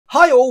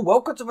Hi all,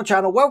 welcome to my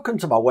channel, welcome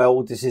to my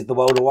world. This is the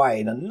World of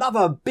Wayne.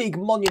 Another big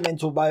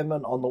monumental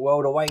moment on the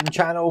World of Wayne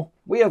channel.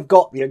 We have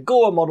got the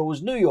Agora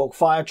Models New York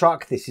fire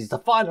truck. This is the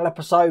final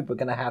episode. We're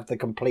going to have the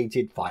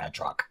completed fire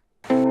truck.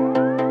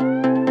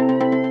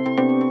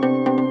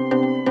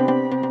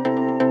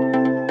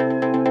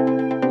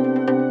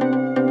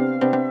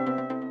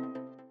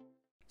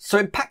 So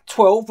in pack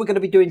 12, we're going to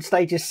be doing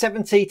stages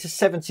 70 to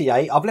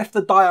 78. I've left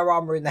the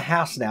diorama in the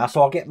house now,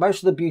 so I'll get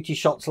most of the beauty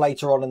shots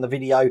later on in the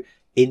video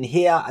in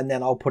here, and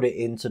then I'll put it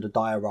into the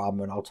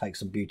diorama and I'll take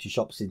some beauty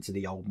shots into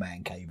the old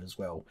man cave as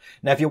well.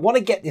 Now, if you want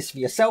to get this for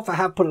yourself, I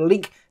have put a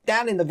link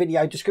down in the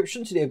video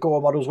description to the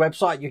Agora Models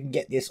website. You can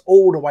get this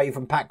all the way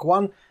from pack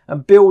 1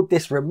 and build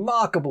this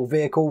remarkable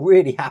vehicle.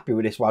 Really happy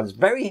with this one. It's a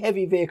very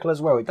heavy vehicle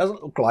as well. It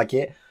doesn't look like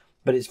it,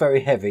 but it's very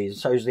heavy. It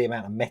shows the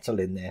amount of metal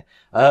in there.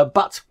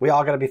 But we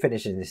are going to be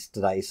finishing this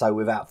today. So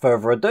without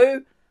further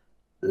ado,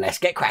 let's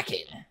get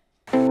cracking.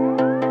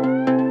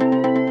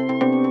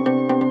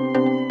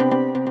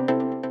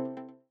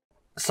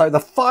 So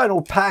the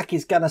final pack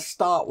is going to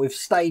start with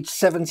stage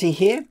 70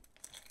 here,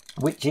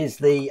 which is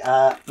the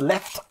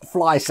left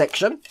fly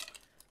section.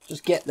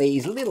 Just get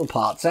these little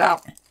parts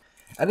out.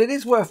 And it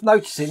is worth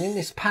noticing in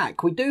this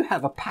pack, we do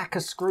have a pack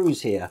of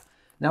screws here.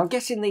 Now I'm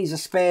guessing these are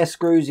spare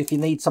screws if you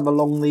need some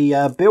along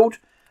the build.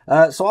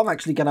 So I'm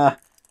actually going to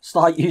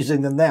start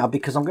using them now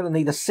because I'm going to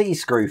need a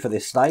C-screw for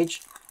this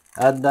stage.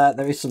 And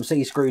there is some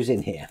C-screws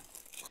in here.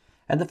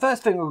 And the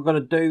first thing I've got to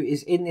do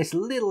is in this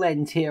little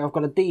end here, I've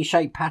got a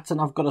D-shaped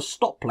pattern. I've got a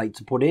stop plate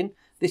to put in.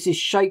 This is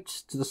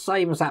shaped to the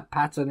same as that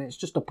pattern. It's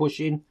just a push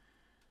in.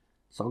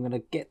 So I'm going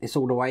to get this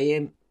all the way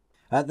in.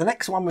 The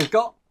next one we've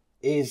got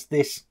is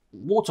this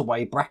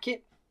Waterway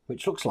bracket,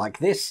 which looks like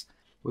this.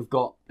 We've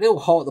got a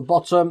little hole at the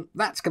bottom.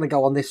 That's going to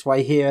go on this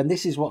way here. And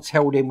this is what's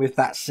held in with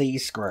that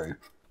C-screw.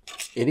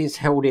 It is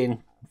held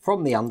in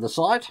from the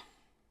underside.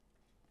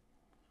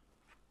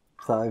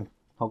 So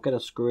I'll get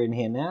a screw in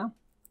here now.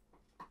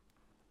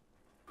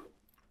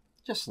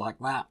 Just like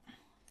that.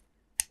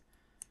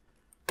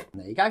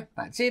 There you go,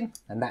 that's in,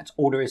 and that's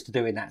all there is to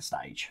do in that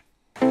stage.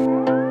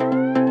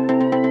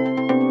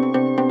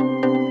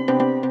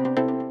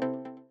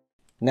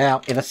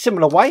 Now, in a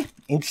similar way,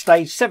 in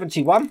stage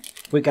 71,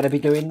 we're going to be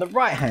doing the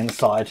right-hand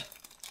side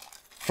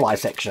fly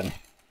section.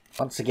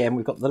 Once again,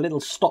 we've got the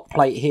little stop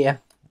plate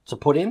here to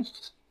put in.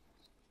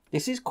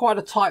 This is quite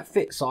a tight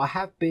fit, so I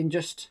have been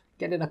just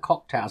getting a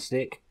cocktail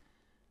stick,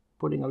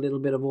 putting a little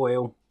bit of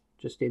oil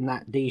just in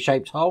that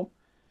D-shaped hole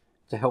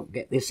to help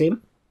get this in.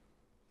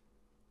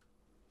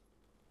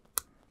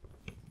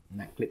 And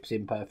that clips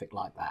in perfect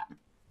like that.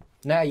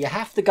 Now you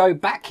have to go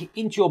back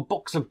into your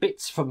box of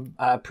bits from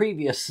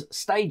previous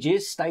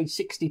stages, stage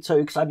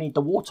 62, because I need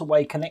the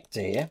Waterway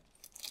connector here.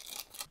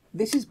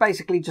 This is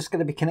basically just going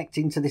to be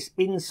connecting to this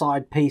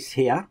inside piece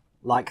here,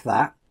 like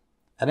that.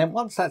 And then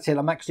once that's in,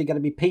 I'm actually going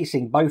to be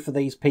piecing both of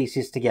these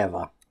pieces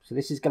together. So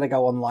this is going to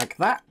go on like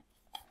that.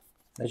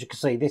 As you can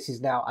see, this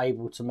is now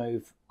able to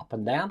move up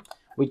and down.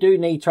 We do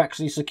need to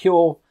actually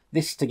secure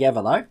this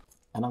together though,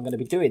 and I'm going to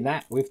be doing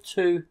that with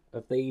two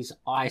of these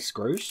eye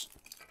screws.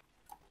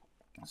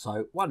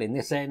 So one in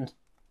this end,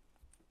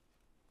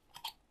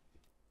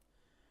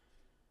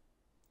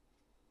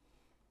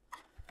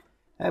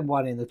 and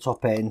one in the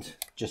top end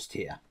just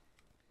here.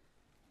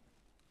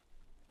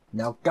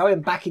 Now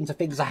going back into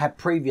things I had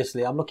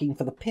previously, I'm looking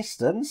for the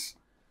pistons.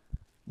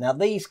 Now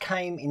these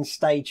came in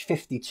stage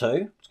 52.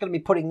 I'm just going to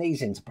be putting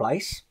these into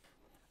place.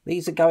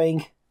 These are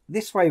going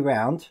this way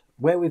round,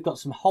 where we've got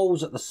some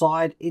holes at the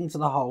side into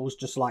the holes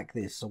just like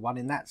this. So one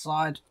in that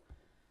side,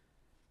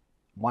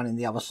 one in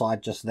the other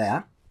side just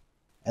there.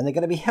 And they're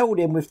going to be held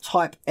in with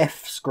type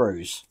F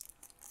screws,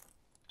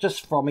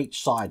 just from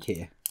each side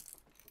here.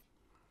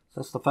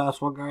 So that's the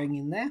first one going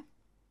in there.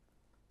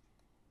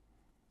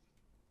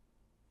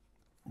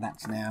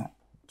 That's now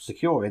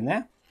secure in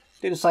there.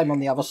 Do the same on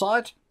the other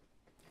side.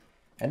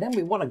 And then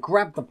we want to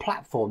grab the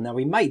platform. Now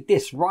we made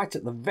this right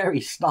at the very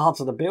start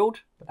of the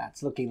build, but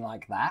that's looking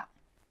like that.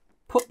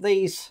 Put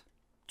these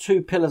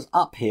two pillars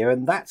up here,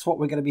 and that's what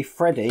we're going to be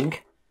threading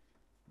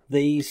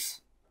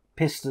these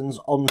pistons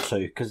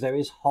onto, because there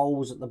is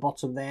holes at the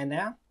bottom there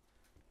now.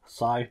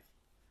 So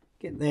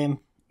get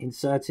them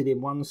inserted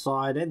in one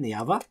side and the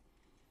other.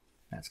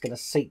 That's going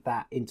to seat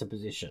that into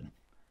position.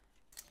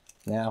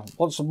 Now,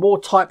 want some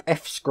more type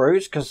F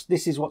screws, because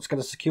this is what's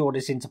going to secure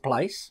this into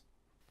place.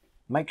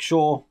 Make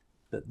sure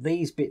that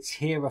these bits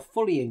here are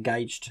fully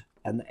engaged,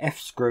 and the F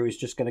screw is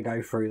just going to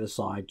go through the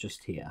side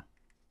just here.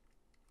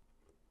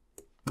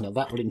 Now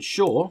that will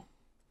ensure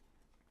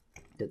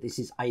that this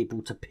is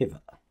able to pivot.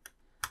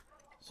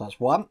 So that's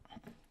one.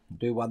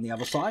 Do one the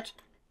other side.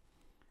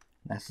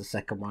 That's the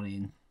second one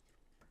in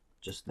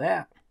just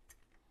there.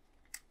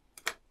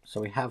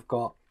 So we have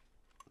got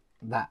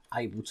that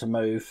able to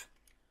move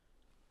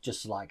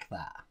just like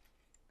that.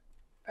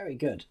 Very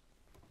good.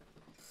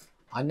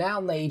 I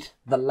now need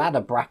the ladder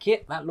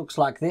bracket. That looks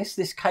like this.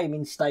 This came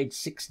in stage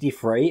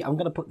 63. I'm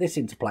going to put this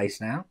into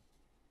place now.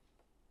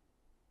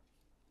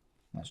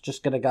 That's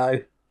just going to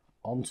go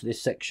onto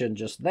this section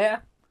just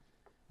there.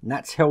 And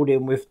that's held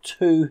in with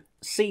 2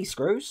 C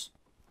screws.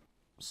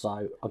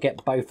 So I'll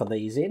get both of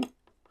these in.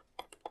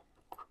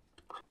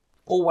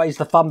 Always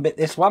the fun bit,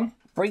 this one.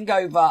 Bring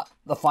over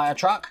the fire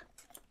truck.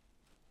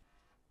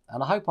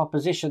 And I hope I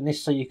position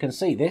this so you can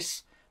see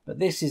this. But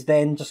this is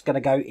then just going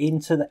to go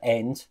into the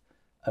end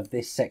of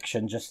this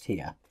section just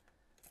here.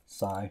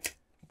 So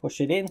push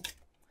it in.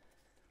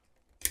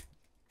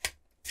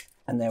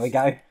 And there we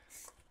go.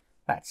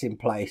 That's in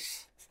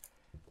place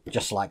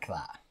just like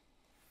that.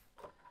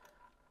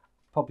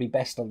 Probably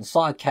best on the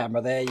side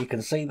camera there, you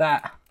can see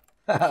that.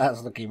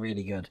 That's looking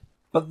really good.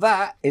 But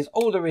that is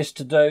all there is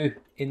to do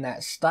in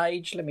that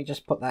stage. Let me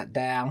just put that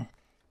down.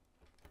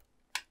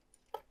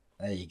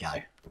 There you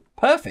go.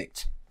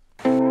 Perfect.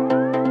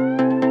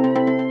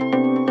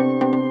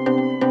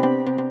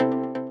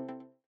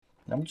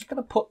 I'm just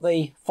going to put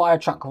the fire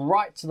truck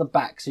right to the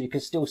back so you can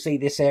still see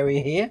this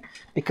area here.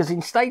 Because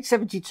in stage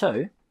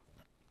 72,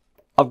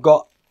 I've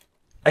got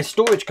a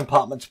storage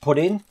compartment to put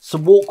in,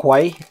 some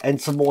walkway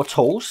and some more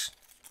tools.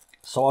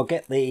 So I'll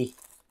get the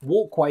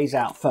walkways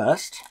out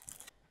first.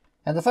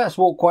 And the first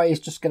walkway is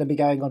just going to be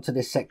going onto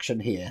this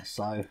section here.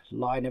 So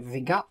line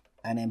everything up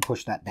and then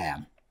push that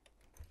down.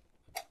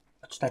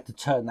 I just had to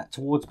turn that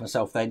towards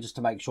myself then just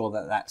to make sure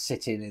that that's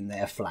sitting in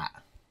there flat.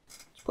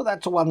 Let's put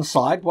that to one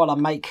side while I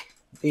make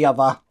the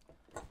other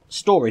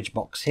storage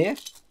box here.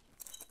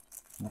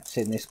 That's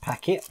in this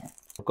packet.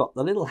 I've got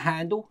the little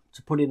handle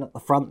to put in at the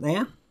front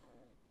there.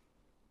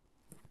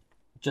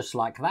 Just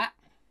like that.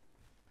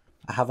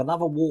 I have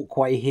another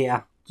walkway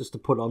here just to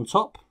put on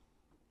top.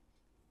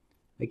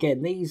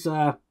 Again, these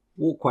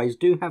walkways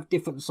do have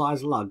different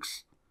size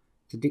lugs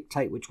to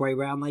dictate which way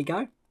round they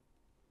go.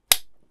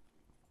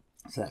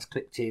 So that's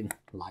clipped in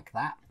like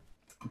that.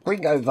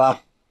 Bring over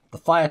the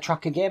fire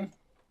truck again.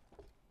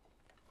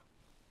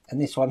 And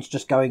this one's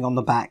just going on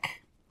the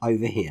back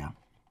over here.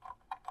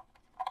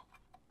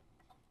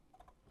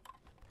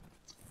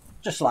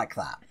 Just like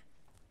that.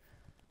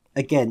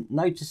 Again,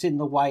 noticing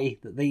the way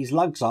that these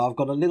lugs are, I've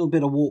got a little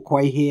bit of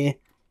walkway here,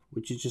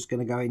 which is just going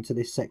to go into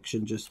this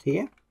section just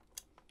here.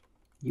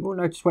 You will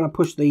notice when I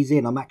push these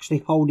in, I'm actually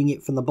holding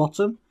it from the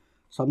bottom.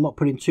 So I'm not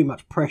putting too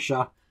much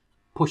pressure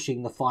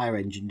pushing the fire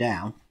engine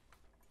down.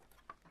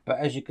 But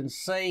as you can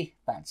see,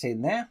 that's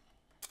in there.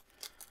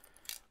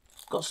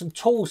 Got some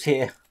tools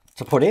here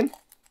to put in,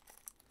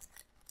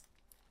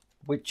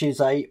 which is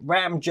a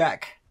ram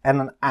jack and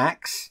an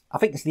axe. I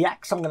think it's the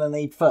axe I'm going to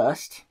need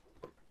first.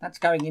 That's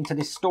going into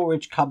this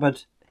storage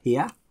cupboard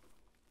here.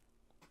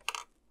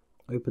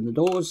 Open the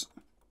doors.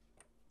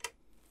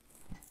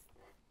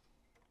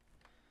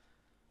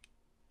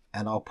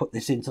 And I'll put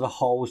this into the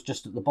holes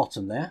just at the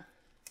bottom there.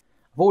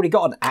 I've already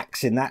got an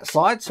axe in that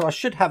side, so I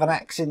should have an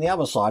axe in the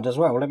other side as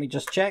well. Let me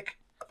just check.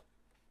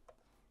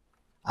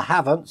 I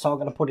haven't, so I'm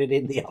going to put it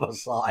in the other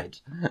side.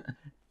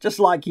 Just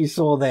like you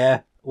saw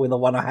there with the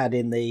one I had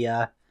in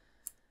the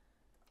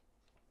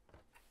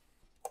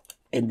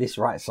in this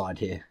right side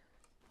here.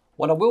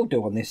 What I will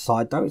do on this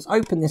side though is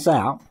open this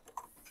out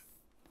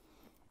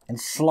and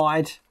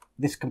slide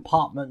this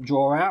compartment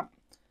drawer out.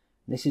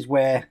 This is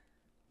where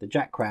the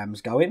jack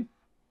rams go in.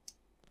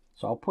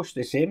 So I'll push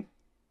this in.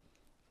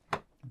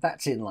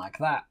 That's in like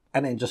that,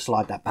 and then just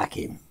slide that back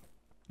in.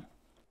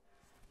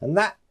 And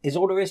that is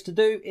all there is to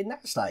do in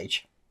that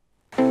stage.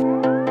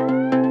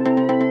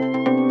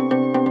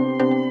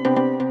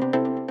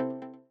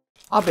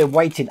 I've been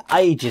waiting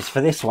ages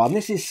for this one.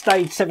 This is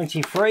stage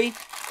 73.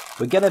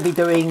 We're going to be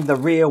doing the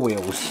rear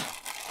wheels.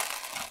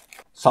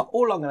 So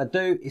all I'm going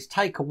to do is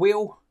take a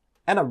wheel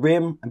and a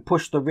rim and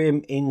push the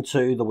rim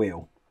into the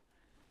wheel.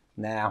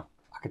 Now,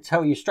 I can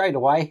tell you straight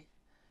away,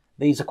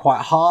 these are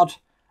quite hard.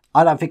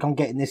 I don't think I'm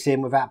getting this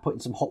in without putting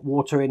some hot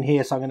water in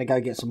here, so I'm going to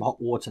go get some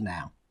hot water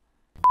now.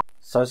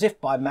 So as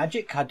if by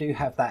magic, I do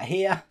have that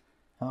here.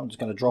 I'm just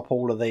going to drop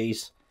all of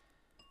these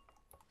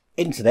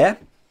into there.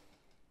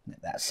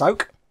 Let that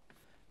soak.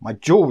 My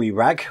jewellery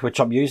rag, which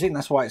I'm using,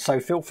 that's why it's so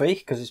filthy,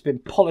 because it's been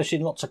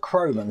polishing lots of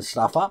chrome and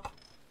stuff up.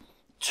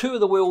 2 of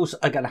the wheels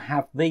are going to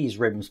have these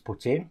rims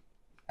put in,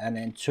 and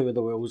then 2 of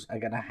the wheels are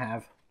going to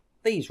have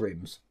these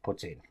rims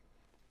put in.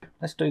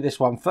 Let's do this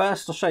one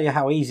first. I'll show you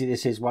how easy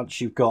this is once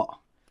you've got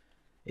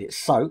it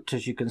soaked.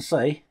 As you can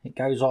see, it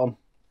goes on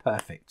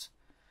perfect.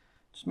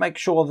 Just make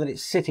sure that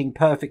it's sitting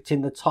perfect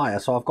in the tyre.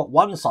 So I've got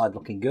one side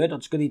looking good. I'm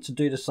just going to need to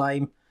do the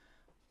same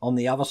on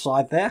the other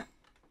side there.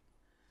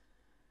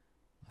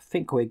 I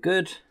think we're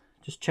good.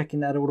 Just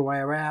checking that all the way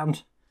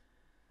around.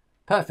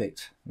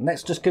 Perfect. And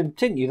let's just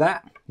continue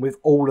that with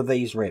all of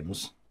these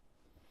rims.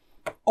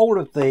 All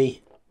of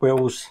the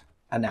wheels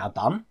are now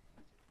done.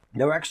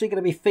 They're actually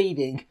going to be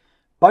feeding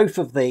both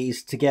of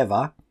these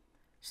together,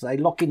 so they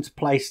lock into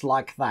place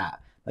like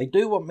that. They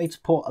do want me to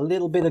put a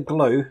little bit of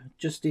glue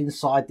just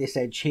inside this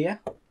edge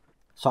here.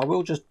 So I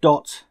will just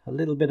dot a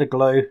little bit of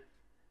glue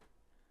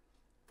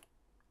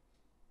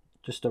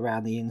just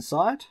around the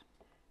inside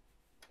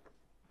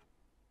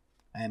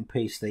and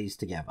piece these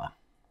together.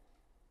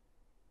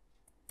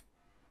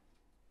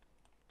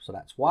 So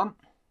that's one.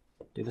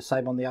 Do the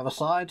same on the other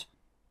side.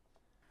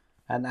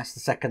 And that's the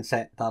second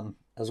set done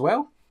as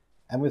well.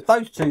 And with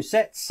those two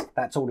sets,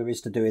 that's all there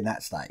is to do in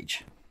that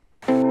stage.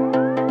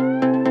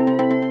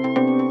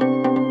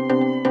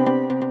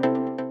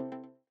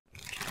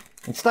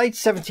 In stage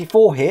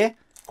 74 here,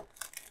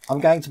 I'm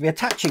going to be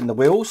attaching the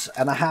wheels,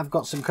 and I have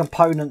got some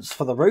components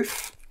for the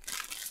roof.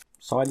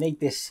 So I need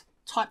this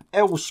type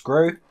L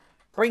screw,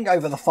 bring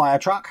over the fire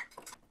truck,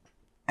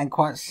 and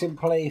quite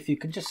simply, if you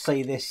can just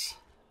see this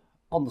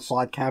on the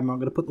side camera, I'm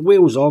going to put the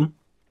wheels on.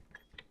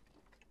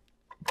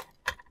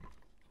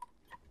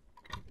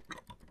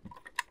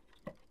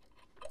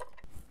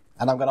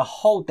 And I'm going to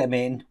hold them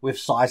in with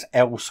size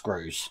L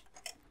screws.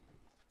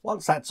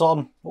 Once that's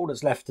on, all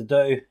that's left to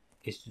do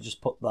is to just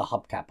put the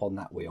hubcap on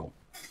that wheel.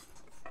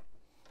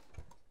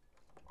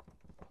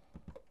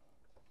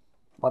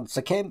 Once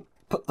again,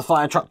 put the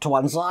fire truck to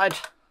one side,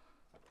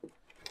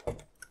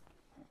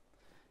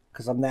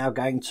 because I'm now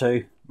going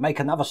to make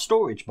another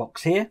storage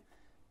box here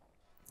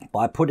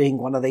by putting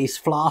one of these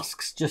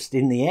flasks just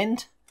in the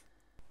end.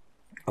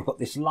 I've got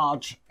this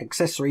large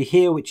accessory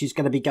here which is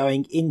going to be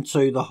going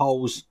into the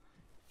holes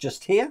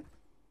just here.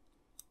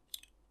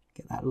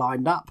 Get that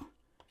lined up.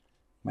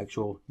 Make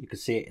sure you can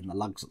see it in the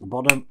lugs at the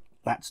bottom.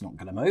 That's not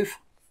going to move.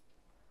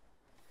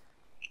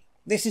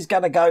 This is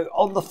going to go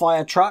on the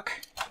fire truck.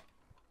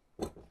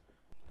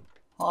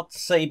 Hard to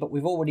see, but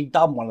we've already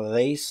done one of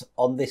these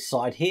on this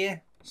side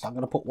here. So I'm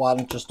going to put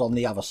one just on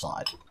the other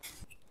side.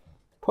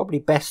 Probably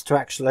best to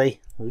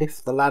actually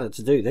lift the ladder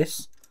to do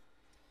this.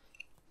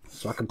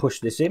 So I can push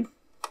this in.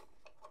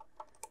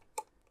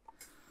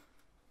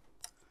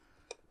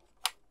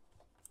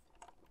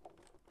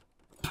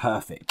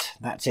 Perfect,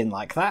 that's in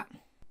like that.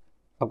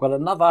 I've got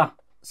another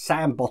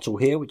sand bottle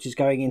here which is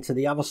going into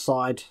the other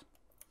side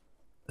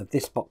of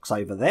this box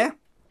over there,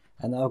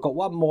 and then I've got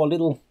one more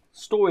little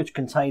storage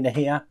container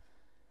here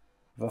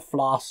with a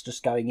flask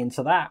just going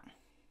into that.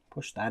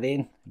 Push that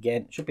in,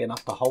 again it should be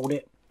enough to hold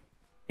it.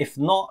 If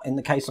not, in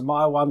the case of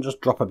my one,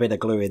 just drop a bit of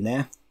glue in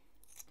there.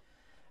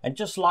 And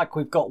just like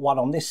we've got one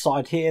on this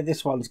side here,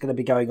 this one's going to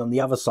be going on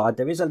the other side.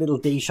 There is a little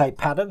D-shaped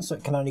pattern, so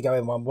it can only go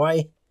in one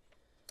way.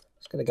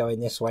 It's going to go in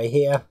this way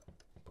here.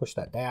 Push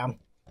that down.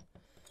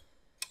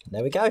 And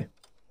there we go.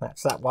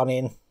 That's that one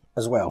in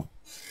as well.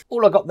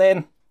 All I've got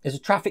then is a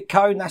traffic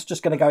cone. That's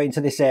just going to go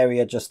into this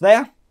area just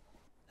there.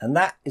 And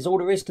that is all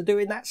there is to do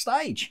in that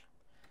stage.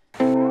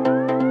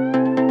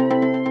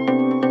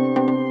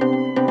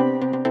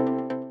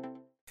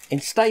 In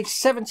stage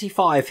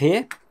 75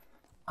 here,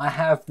 I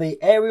have the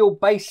aerial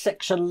base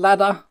section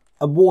ladder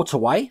and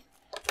waterway.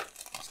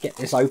 Let's get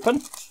this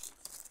open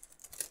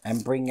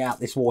and bring out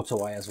this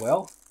waterway as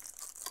well.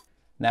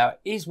 Now, it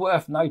is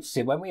worth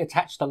noticing when we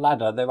attach the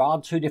ladder, there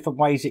are two different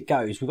ways it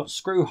goes. We've got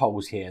screw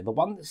holes here. The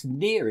one that's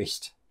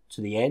nearest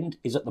to the end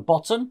is at the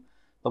bottom.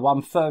 The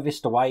one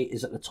furthest away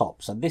is at the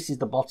top. So this is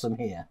the bottom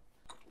here.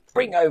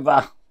 Bring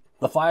over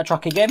the fire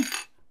truck again.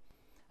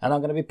 And I'm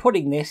going to be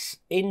putting this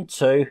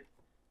into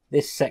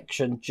this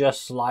section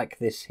just like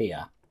this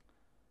here.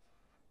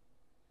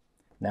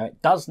 Now,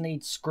 it does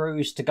need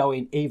screws to go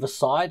in either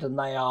side, and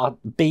they are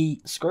B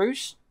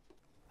screws.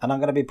 And I'm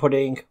going to be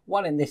putting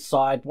one in this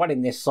side, one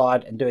in this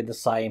side, and doing the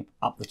same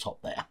up the top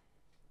there.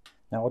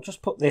 Now I'll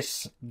just put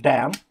this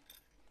down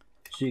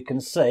so you can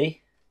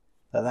see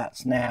that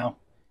that's now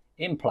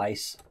in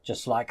place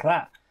just like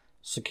that,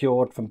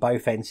 secured from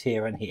both ends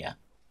here and here.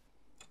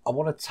 I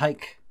want to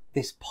take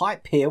this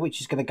pipe here, which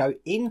is going to go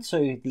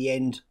into the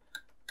end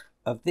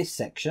of this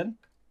section.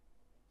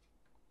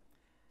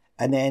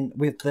 And then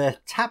with the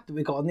tab that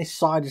we've got on this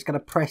side, is going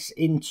to press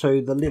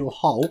into the little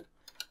hole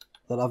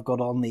that I've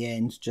got on the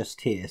end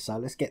just here. So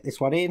let's get this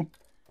one in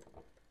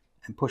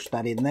and push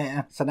that in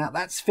there. So now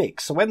that's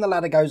fixed. So when the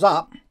ladder goes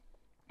up,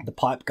 the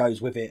pipe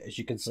goes with it, as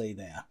you can see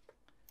there.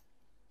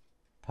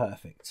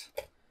 Perfect.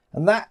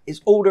 And that is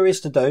all there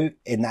is to do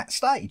in that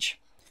stage.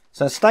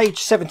 So stage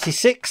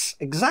 76,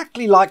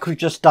 exactly like we've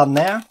just done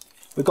there.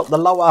 We've got the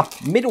lower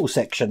middle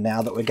section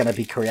now that we're going to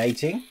be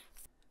creating.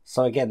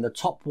 So again, the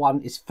top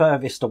one is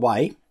furthest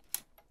away,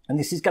 and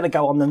this is going to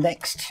go on the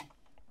next.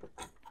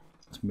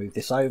 Let's move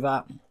this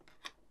over.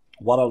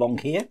 One along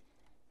here.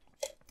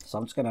 So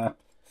I'm just going to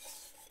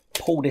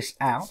pull this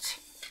out,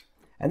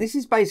 and this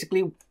is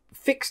basically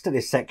fixed to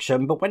this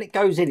section, but when it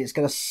goes in, it's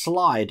going to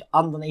slide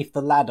underneath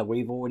the ladder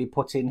we've already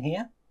put in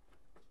here.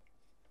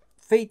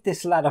 Feed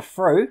this ladder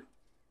through,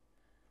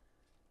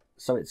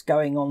 so it's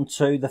going on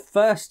to the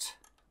first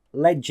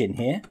ledge in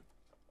here.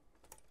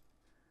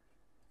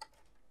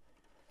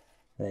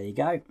 There you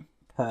go,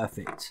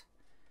 perfect.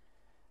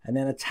 And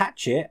then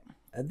attach it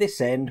at this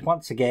end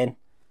once again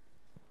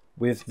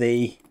with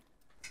the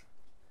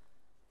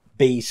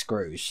B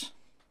screws.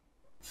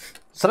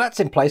 So that's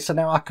in place. So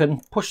now I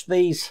can push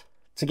these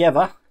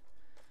together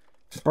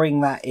to bring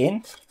that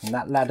in, and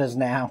that ladder's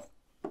now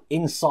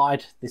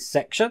inside this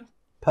section.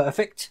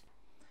 Perfect.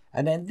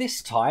 And then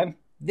this time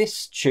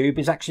this tube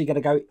is actually going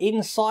to go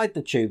inside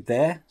the tube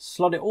there,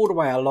 slot it all the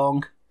way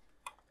along,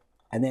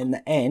 and then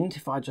the end,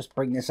 if I just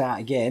bring this out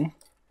again,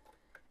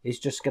 is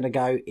just going to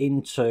go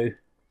into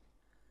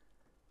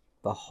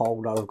the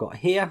hole that I've got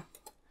here.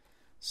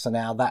 So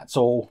now that's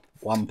all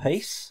one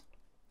piece.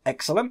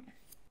 Excellent.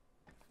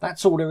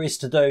 That's all there is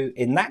to do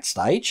in that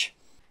stage.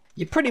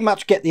 You pretty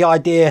much get the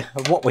idea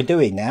of what we're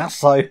doing now.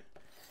 So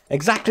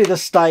exactly the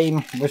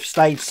same with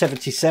stage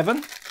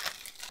 77.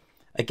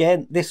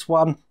 Again, this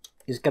one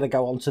is going to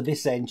go onto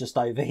this end just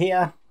over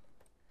here.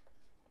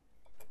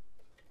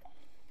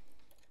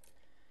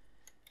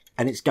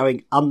 And it's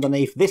going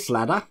underneath this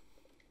ladder.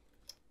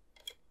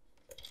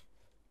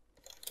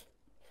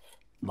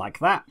 Like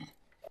that.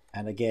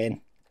 And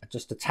again,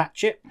 just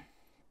attach it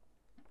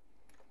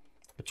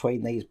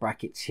between these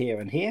brackets here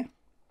and here.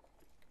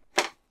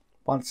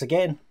 Once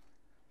again,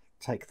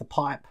 take the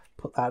pipe,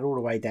 put that all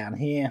the way down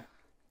here,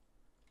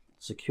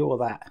 secure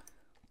that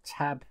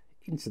tab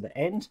into the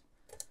end,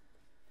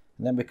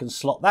 and then we can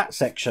slot that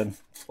section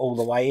all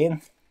the way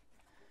in.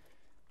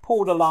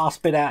 Pull the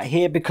last bit out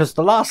here, because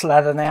the last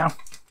ladder now,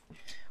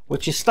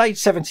 which is stage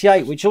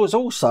 78, which was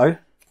also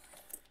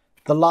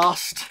the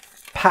last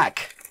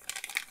pack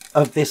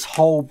of this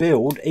whole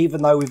build,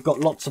 even though we've got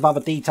lots of other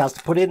details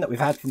to put in that we've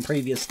had from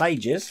previous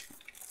stages.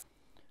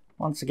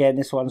 Once again,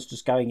 this one's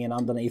just going in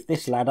underneath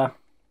this ladder.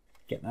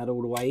 Get that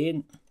all the way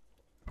in.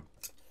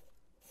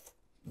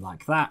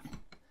 Like that.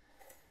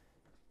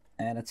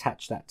 And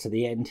attach that to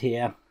the end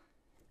here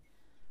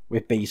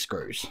with B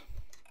screws.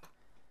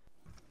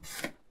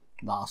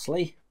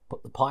 Lastly,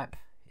 put the pipe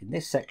in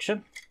this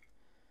section.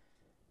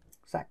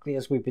 Exactly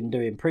as we've been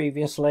doing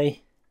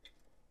previously.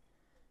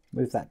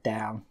 Move that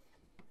down.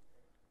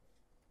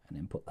 And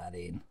then put that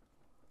in.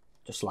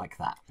 Just like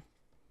that.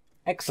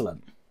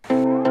 Excellent.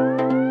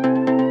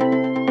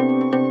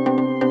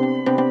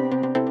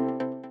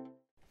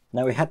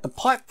 Now we had the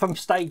pipe from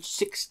stage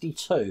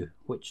 62,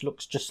 which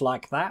looks just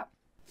like that.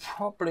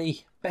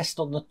 Probably best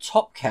on the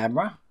top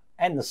camera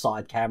and the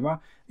side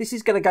camera. This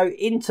is going to go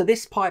into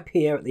this pipe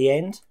here at the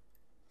end.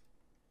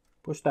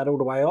 Push that all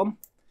the way on.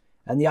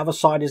 And the other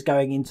side is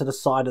going into the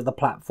side of the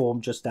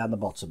platform just down the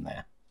bottom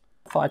there.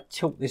 If I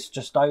tilt this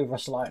just over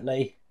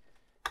slightly,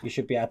 you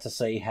should be able to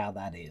see how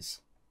that is.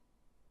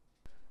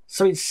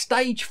 So in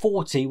stage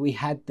 40, we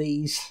had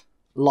these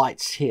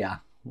lights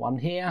here. One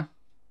here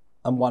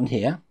and one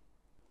here.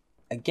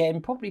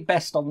 Again, probably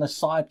best on the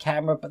side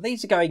camera, but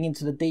these are going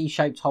into the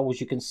D-shaped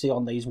holes you can see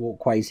on these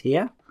walkways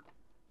here.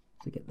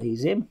 To get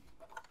these in.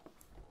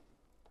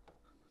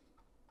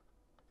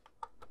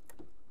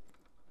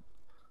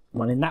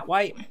 One in that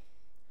way.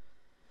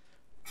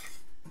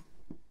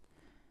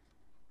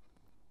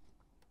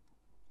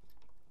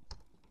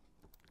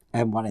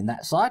 And one in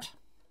that side.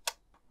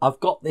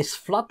 I've got this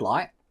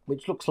floodlight,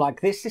 which looks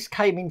like this. This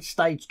came in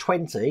stage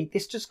 20.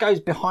 This just goes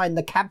behind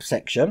the cab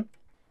section.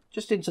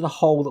 Just into the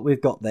hole that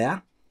we've got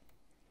there.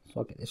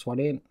 So I'll get this one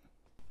in.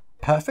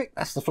 Perfect,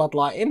 that's the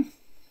floodlight in.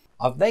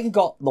 I've then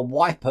got the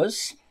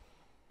wipers.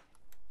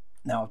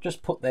 Now I've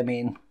just put them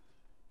in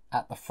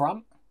at the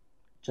front,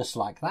 just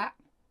like that.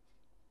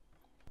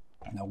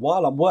 Now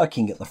while I'm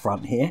working at the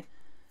front here,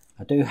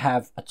 I do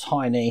have a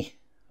tiny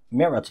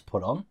mirror to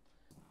put on.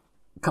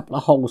 A couple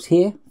of holes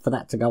here for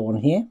that to go on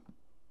here.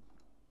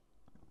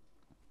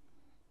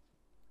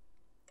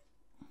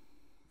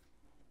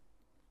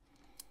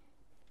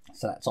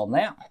 So that's on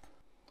there.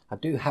 I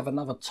do have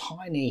another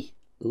tiny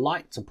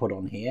light to put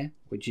on here,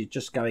 which is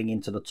just going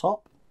into the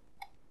top.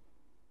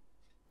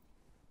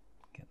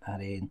 Get that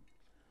in.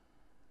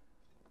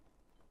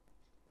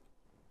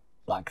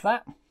 Like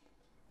that.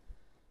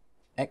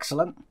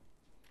 Excellent.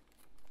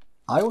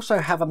 I also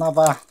have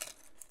another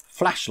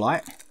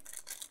flashlight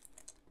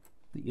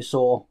that you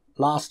saw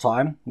last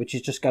time, which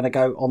is just going to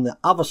go on the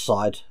other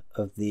side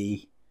of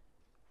the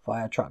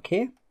fire truck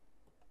here.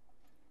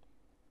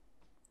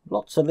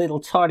 Lots of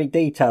little tiny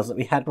details that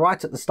we had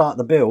right at the start of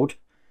the build.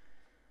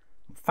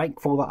 I'm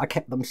thankful that I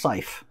kept them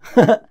safe.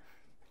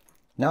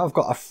 Now I've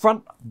got a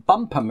front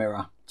bumper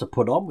mirror to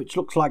put on, which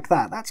looks like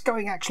that. That's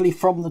going actually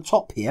from the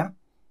top here.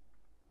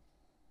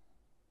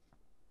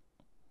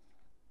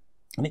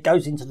 And it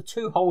goes into the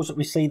two holes that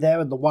we see there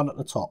and the one at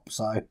the top.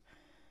 So if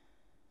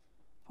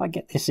I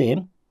get this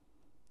in,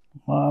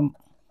 1,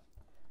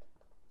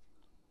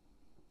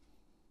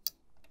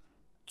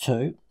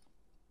 2,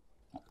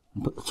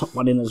 and put the top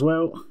one in as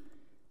well.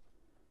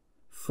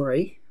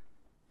 3.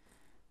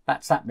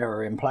 That's that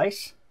mirror in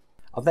place.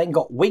 I've then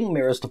got wing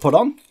mirrors to put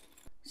on.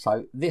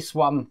 So this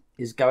one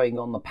is going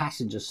on the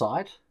passenger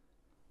side.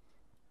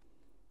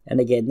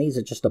 And again, these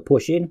are just a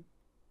push in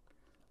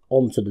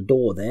onto the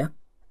door there.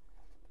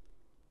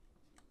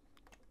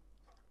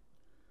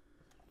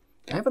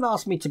 They haven't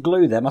asked me to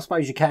glue them. I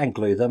suppose you can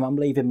glue them. I'm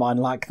leaving mine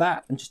like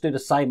that and just do the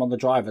same on the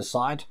driver's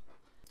side.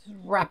 Just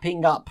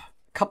wrapping up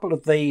a couple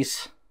of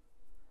these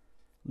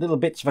little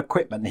bits of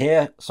equipment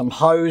here, some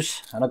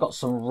hose, and I've got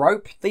some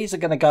rope. These are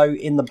going to go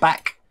in the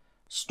back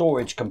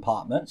storage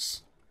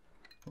compartments,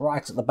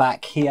 right at the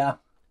back here.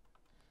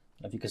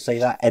 If you can see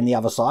that, and the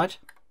other side.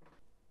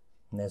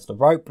 And there's the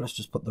rope. Let's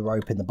just put the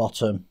rope in the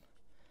bottom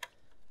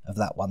of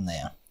that one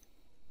there.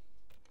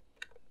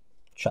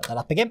 Shut that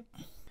up again.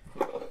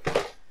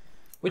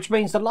 Which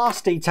means the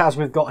last details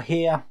we've got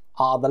here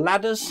are the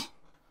ladders.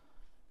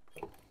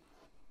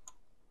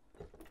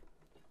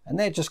 And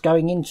they're just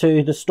going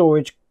into the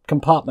storage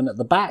compartment at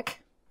the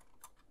back.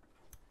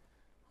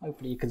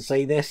 Hopefully you can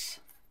see this.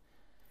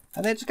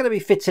 And they're just going to be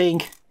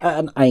fitting at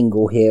an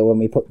angle here when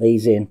we put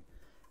these in.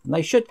 And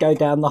they should go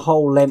down the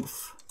whole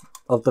length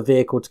of the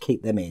vehicle to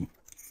keep them in.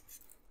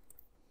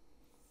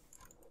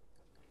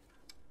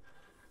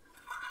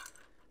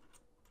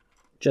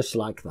 Just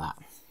like that.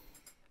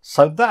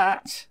 So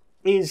that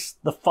is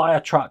the fire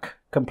truck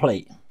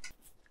complete.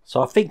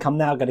 So I think I'm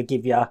now going to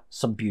give you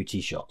some beauty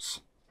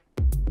shots.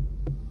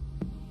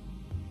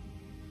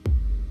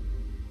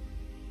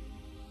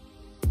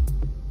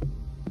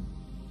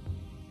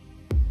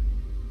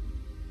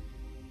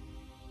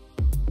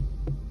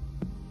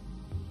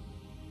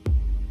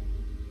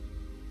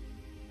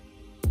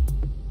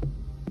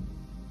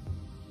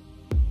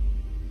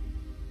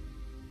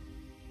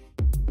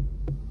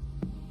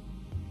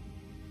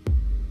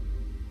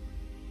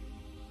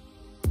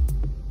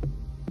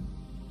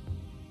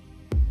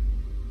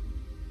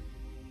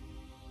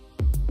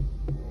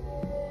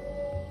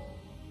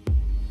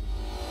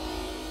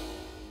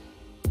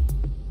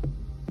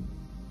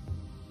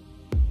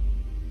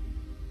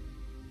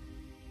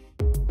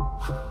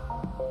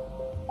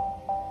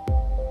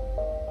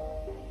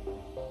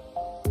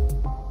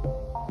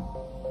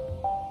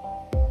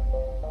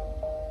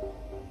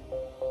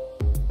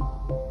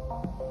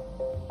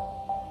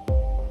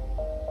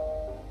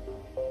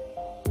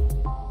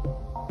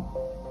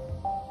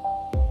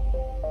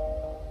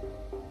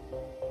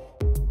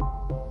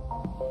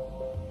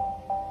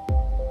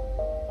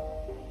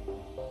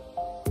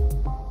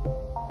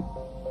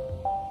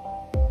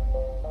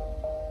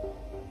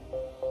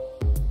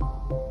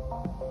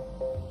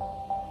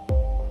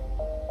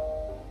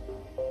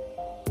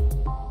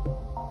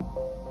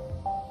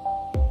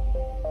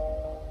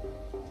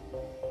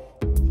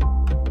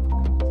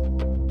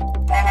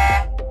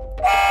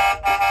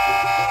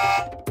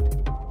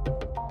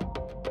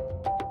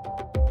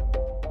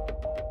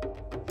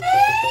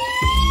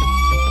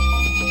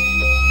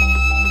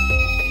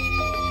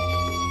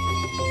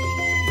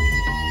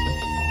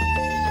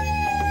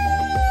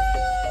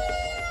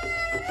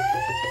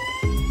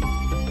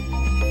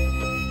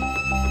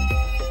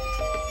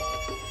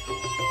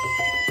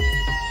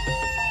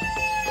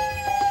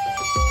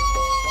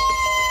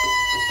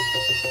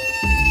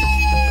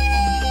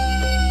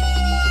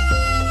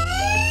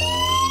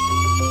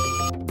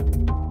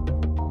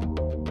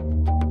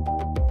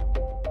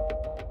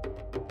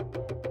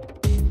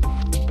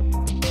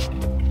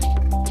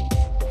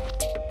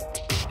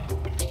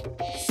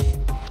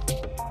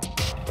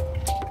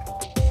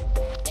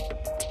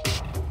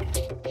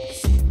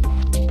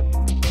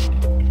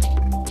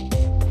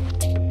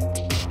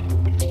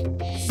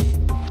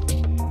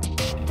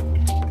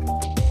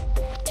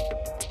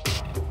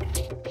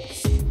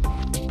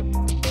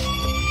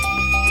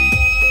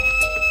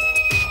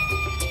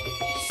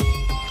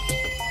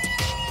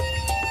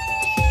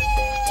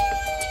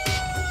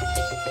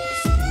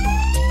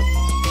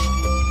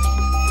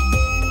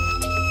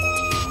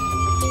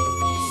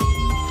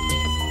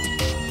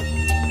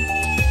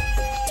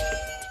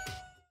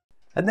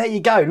 And there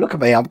you go, look at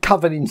me, I'm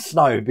covered in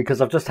snow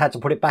because I've just had to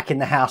put it back in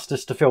the house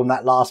just to film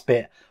that last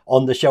bit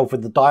on the shelf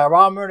with the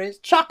diorama, and it's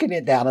chucking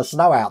it down of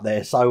snow out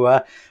there.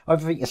 So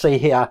everything you see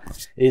here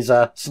is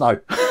snow.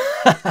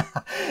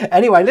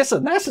 Anyway,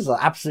 listen, this is an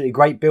absolutely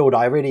great build.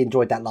 I really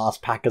enjoyed that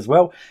last pack as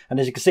well. And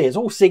as you can see, it's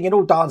all singing,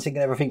 all dancing,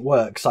 and everything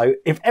works. So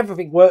if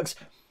everything works,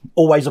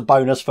 always a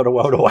bonus for the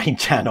World of Wayne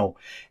channel.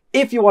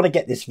 If you want to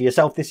get this for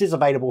yourself, this is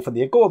available from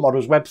the Agora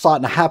Models website,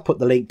 and I have put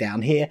the link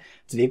down here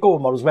to the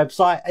Agora Models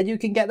website, and you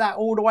can get that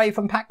all the way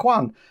from pack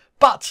 1.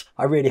 But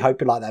I really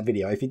hope you liked that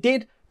video. If you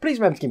did, please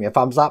remember to give me a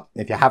thumbs up.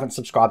 If you haven't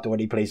subscribed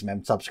already, please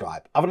remember to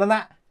subscribe. Other than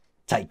that,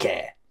 take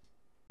care.